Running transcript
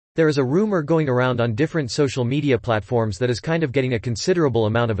There is a rumor going around on different social media platforms that is kind of getting a considerable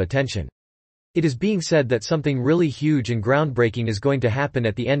amount of attention. It is being said that something really huge and groundbreaking is going to happen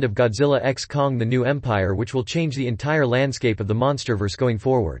at the end of Godzilla x Kong: The New Empire, which will change the entire landscape of the monsterverse going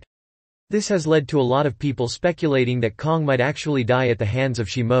forward. This has led to a lot of people speculating that Kong might actually die at the hands of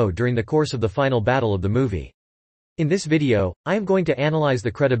SHIMO during the course of the final battle of the movie. In this video, I am going to analyze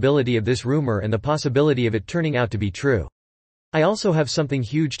the credibility of this rumor and the possibility of it turning out to be true. I also have something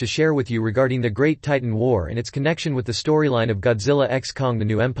huge to share with you regarding the Great Titan War and its connection with the storyline of Godzilla x Kong: The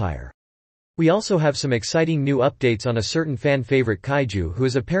New Empire. We also have some exciting new updates on a certain fan-favorite kaiju who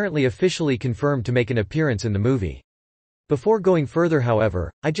is apparently officially confirmed to make an appearance in the movie. Before going further,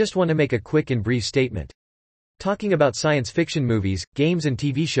 however, I just want to make a quick and brief statement. Talking about science fiction movies, games and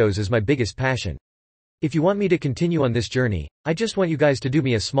TV shows is my biggest passion. If you want me to continue on this journey, I just want you guys to do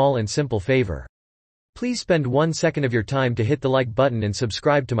me a small and simple favor. Please spend 1 second of your time to hit the like button and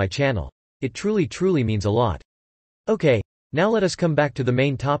subscribe to my channel. It truly means a lot. Okay, now let us come back to the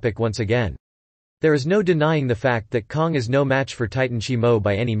main topic once again. There is no denying the fact that Kong is no match for Titan SHIMO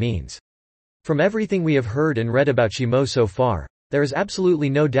by any means. From everything we have heard and read about SHIMO so far, there is absolutely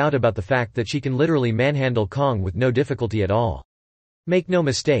no doubt about the fact that she can literally manhandle Kong with no difficulty at all. Make no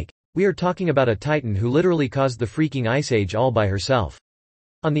mistake, we are talking about a Titan who literally caused the freaking Ice Age all by herself.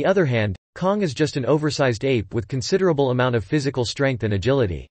 On the other hand, Kong is just an oversized ape with considerable amount of physical strength and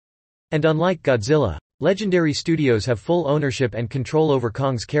agility. And unlike Godzilla, Legendary Studios have full ownership and control over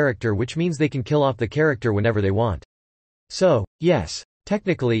Kong's character, which means they can kill off the character whenever they want. So, yes,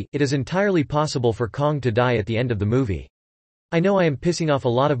 technically, it is entirely possible for Kong to die at the end of the movie. I know I am pissing off a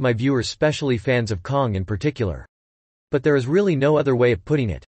lot of my viewers, especially fans of Kong in particular. But there is really no other way of putting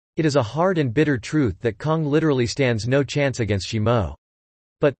it. It is a hard and bitter truth that Kong literally stands no chance against SHIMO.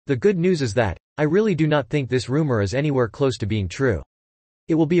 But, the good news is that, I really do not think this rumor is anywhere close to being true.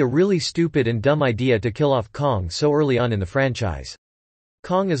 It will be a really stupid and dumb idea to kill off Kong so early on in the franchise.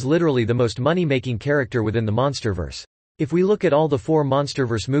 Kong is literally the most money-making character within the monsterverse. If we look at all the 4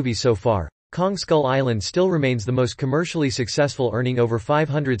 monsterverse movies so far, Kong Skull Island still remains the most commercially successful, earning over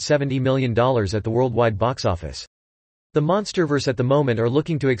 $570 million at the worldwide box office. The monsterverse at the moment are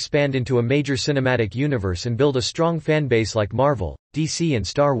looking to expand into a major cinematic universe and build a strong fanbase like Marvel, DC and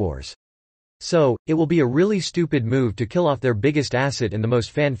Star Wars. So, it will be a really stupid move to kill off their biggest asset and the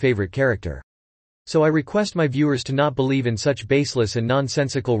most fan-favorite character. So I request my viewers to not believe in such baseless and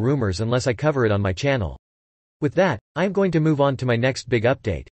nonsensical rumors unless I cover it on my channel. With that, I am going to move on to my next big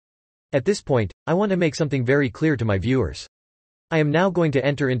update. At this point, I want to make something very clear to my viewers. I am now going to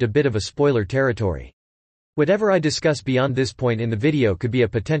enter into a bit of a spoiler territory. Whatever I discuss beyond this point in the video could be a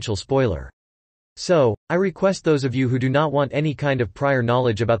potential spoiler. So, I request those of you who do not want any kind of prior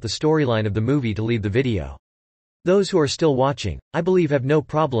knowledge about the storyline of the movie to leave the video. Those who are still watching, I believe, have no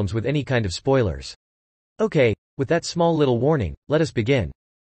problems with any kind of spoilers. Okay, with that small little warning, let us begin.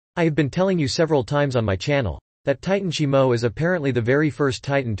 I have been telling you several times on my channel that Titan SHIMO is apparently the very first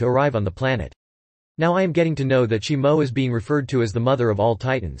Titan to arrive on the planet. Now I am getting to know that SHIMO is being referred to as the mother of all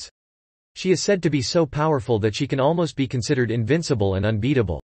Titans. She is said to be so powerful that she can almost be considered invincible and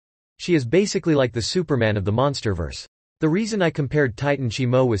unbeatable. She is basically like the Superman of the monsterverse. The reason I compared Titan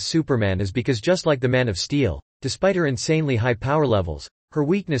SHIMO with Superman is because just like the Man of Steel, despite her insanely high power levels, her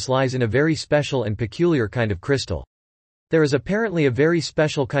weakness lies in a very special and peculiar kind of crystal. There is apparently a very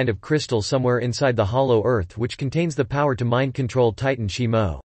special kind of crystal somewhere inside the hollow earth which contains the power to mind control Titan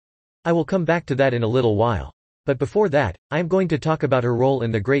SHIMO. I will come back to that in a little while. But before that, I am going to talk about her role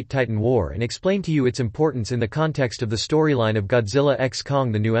in the Great Titan War and explain to you its importance in the context of the storyline of Godzilla x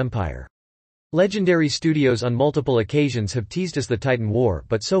Kong: The New Empire. Legendary Studios on multiple occasions have teased us the Titan War,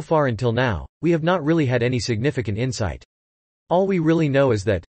 but so far until now, we have not really had any significant insight. All we really know is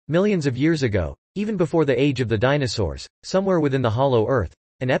that, millions of years ago, even before the age of the dinosaurs, somewhere within the hollow earth,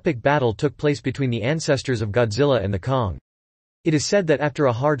 an epic battle took place between the ancestors of Godzilla and the Kong. It is said that after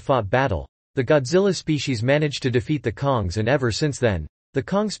a hard-fought battle, the Godzilla species managed to defeat the Kongs, and ever since then, the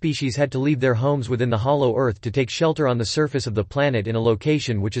Kong species had to leave their homes within the hollow earth to take shelter on the surface of the planet in a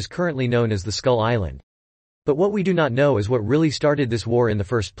location which is currently known as the Skull Island. But what we do not know is what really started this war in the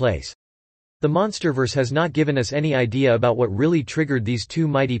first place. The monsterverse has not given us any idea about what really triggered these two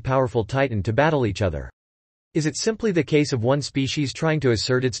mighty powerful Titans to battle each other. Is it simply the case of one species trying to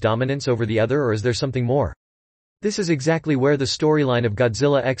assert its dominance over the other, or is there something more? This is exactly where the storyline of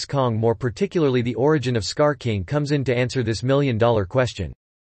Godzilla x Kong, more particularly the origin of Skar King, comes in to answer this million-dollar question.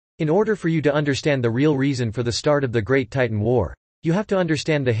 In order for you to understand the real reason for the start of the Great Titan War, you have to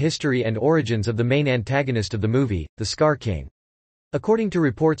understand the history and origins of the main antagonist of the movie, the Skar King. According to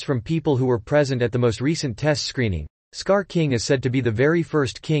reports from people who were present at the most recent test screening, Skar King is said to be the very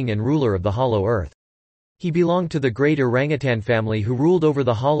first king and ruler of the Hollow Earth. He belonged to the great orangutan family who ruled over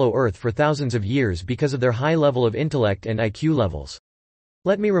the Hollow Earth for thousands of years because of their high level of intellect and IQ levels.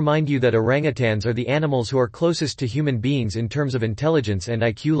 Let me remind you that orangutans are the animals who are closest to human beings in terms of intelligence and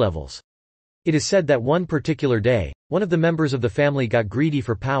IQ levels. It is said that one particular day, one of the members of the family got greedy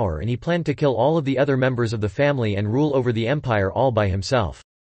for power and he planned to kill all of the other members of the family and rule over the empire all by himself.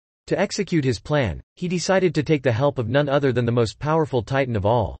 To execute his plan, he decided to take the help of none other than the most powerful titan of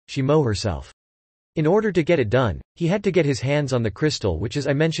all, SHIMO herself. In order to get it done, he had to get his hands on the crystal which, as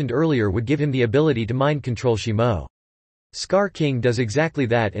I mentioned earlier, would give him the ability to mind control SHIMO. Skar King does exactly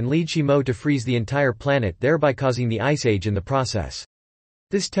that and leads SHIMO to freeze the entire planet, thereby causing the Ice Age in the process.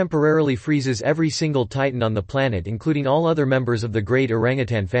 This temporarily freezes every single titan on the planet, including all other members of the great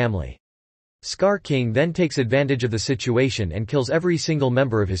orangutan family. Skar King then takes advantage of the situation and kills every single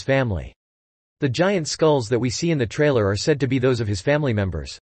member of his family. The giant skulls that we see in the trailer are said to be those of his family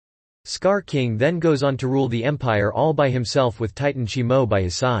members. Skar King then goes on to rule the empire all by himself with Titan SHIMO by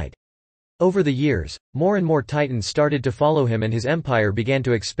his side. Over the years, more and more titans started to follow him and his empire began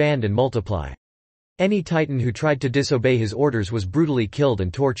to expand and multiply. Any titan who tried to disobey his orders was brutally killed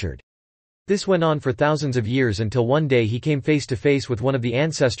and tortured. This went on for thousands of years until one day he came face to face with one of the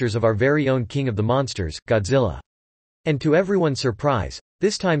ancestors of our very own king of the monsters, Godzilla. And to everyone's surprise,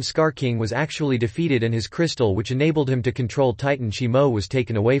 this time Skar King was actually defeated and his crystal which enabled him to control Titan SHIMO was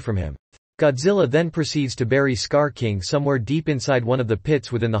taken away from him. Godzilla then proceeds to bury Skar King somewhere deep inside one of the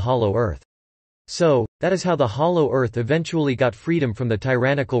pits within the Hollow Earth. So, that is how the Hollow Earth eventually got freedom from the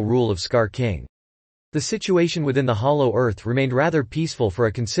tyrannical rule of Skar King. The situation within the Hollow Earth remained rather peaceful for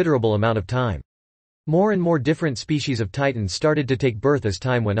a considerable amount of time. More and more different species of titans started to take birth as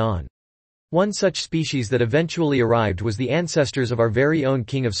time went on. One such species that eventually arrived was the ancestors of our very own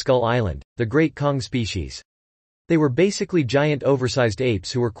King of Skull Island, the Great Kong species. They were basically giant oversized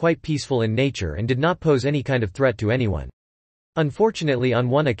apes who were quite peaceful in nature and did not pose any kind of threat to anyone. Unfortunately, on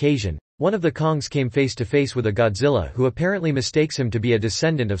one occasion, one of the Kongs came face to face with a Godzilla who apparently mistakes him to be a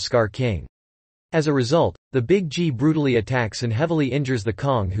descendant of Skar King. As a result, the Big G brutally attacks and heavily injures the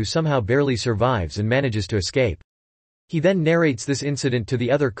Kong, who somehow barely survives and manages to escape. He then narrates this incident to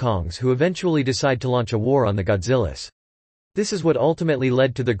the other Kongs, who eventually decide to launch a war on the Godzillas. This is what ultimately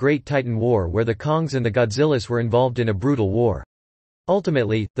led to the Great Titan War, where the Kongs and the Godzillas were involved in a brutal war.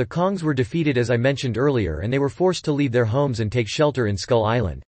 Ultimately, the Kongs were defeated as I mentioned earlier, and they were forced to leave their homes and take shelter in Skull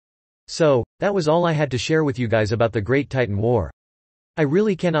Island. So, that was all I had to share with you guys about the Great Titan War. I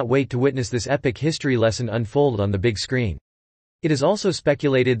really cannot wait to witness this epic history lesson unfold on the big screen. It is also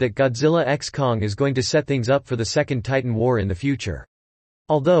speculated that Godzilla x Kong is going to set things up for the Second Titan War in the future.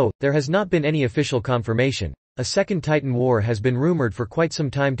 Although, there has not been any official confirmation, a Second Titan War has been rumored for quite some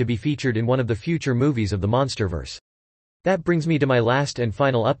time to be featured in one of the future movies of the Monsterverse. That brings me to my last and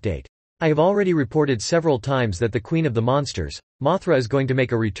final update. I have already reported several times that the Queen of the Monsters, Mothra, is going to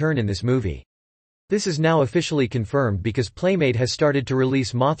make a return in this movie. This is now officially confirmed because Playmate has started to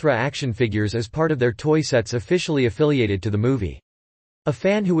release Mothra action figures as part of their toy sets officially affiliated to the movie. A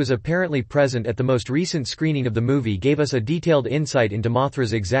fan who was apparently present at the most recent screening of the movie gave us a detailed insight into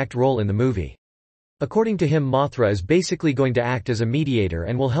Mothra's exact role in the movie. According to him, Mothra is basically going to act as a mediator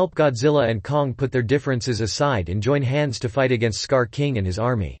and will help Godzilla and Kong put their differences aside and join hands to fight against Skar King and his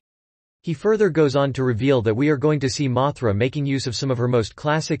army. He further goes on to reveal that we are going to see Mothra making use of some of her most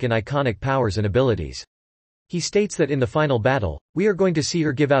classic and iconic powers and abilities. He states that in the final battle, we are going to see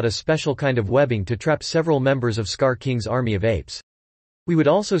her give out a special kind of webbing to trap several members of Skar King's army of apes. We would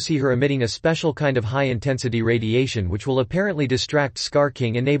also see her emitting a special kind of high-intensity radiation which will apparently distract Skar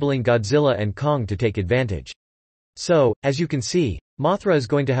King, enabling Godzilla and Kong to take advantage. So, as you can see, Mothra is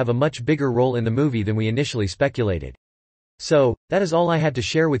going to have a much bigger role in the movie than we initially speculated. So, that is all I had to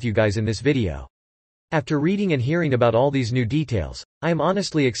share with you guys in this video. After reading and hearing about all these new details, I am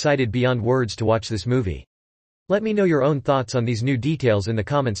honestly excited beyond words to watch this movie. Let me know your own thoughts on these new details in the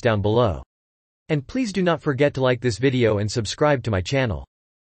comments down below. And please do not forget to like this video and subscribe to my channel.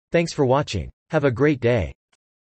 Thanks for watching. Have a great day.